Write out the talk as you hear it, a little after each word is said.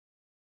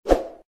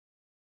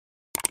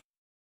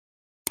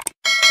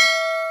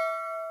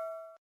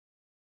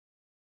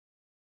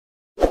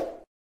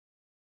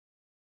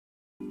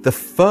The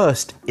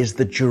first is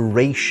the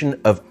duration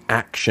of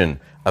action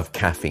of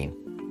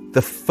caffeine.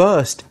 The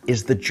first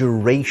is the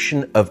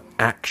duration of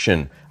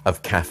action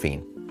of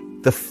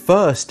caffeine. The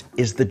first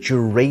is the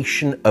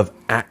duration of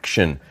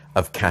action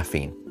of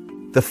caffeine.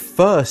 The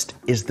first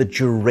is the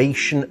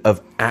duration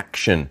of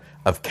action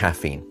of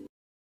caffeine.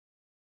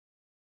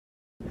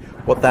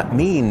 What that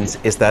means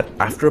is that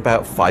after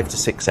about 5 to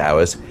 6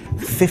 hours,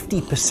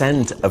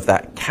 50% of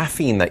that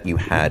caffeine that you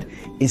had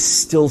is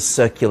still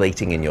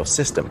circulating in your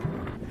system.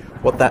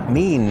 What that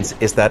means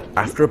is that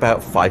after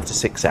about 5 to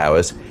 6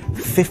 hours,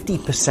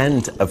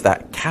 50% of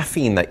that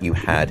caffeine that you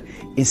had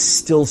is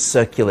still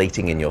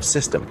circulating in your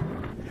system.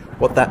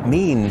 What that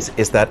means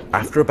is that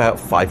after about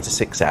 5 to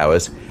 6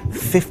 hours,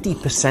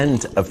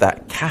 50% of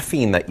that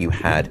caffeine that you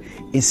had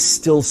is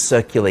still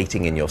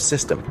circulating in your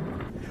system.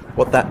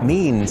 What that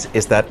means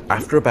is that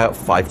after about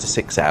 5 to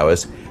 6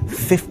 hours,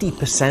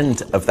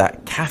 50% of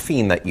that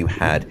caffeine that you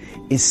had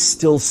is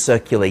still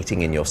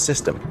circulating in your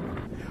system.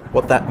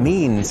 What that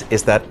means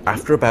is that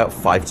after about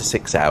 5 to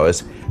 6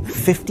 hours,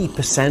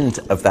 50%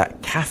 of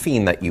that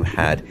caffeine that you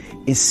had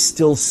is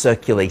still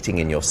circulating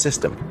in your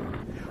system.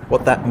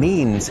 What that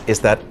means is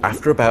that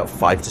after about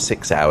 5 to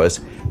 6 hours,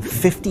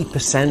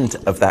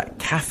 50% of that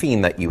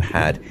caffeine that you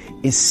had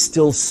is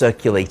still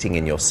circulating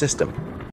in your system.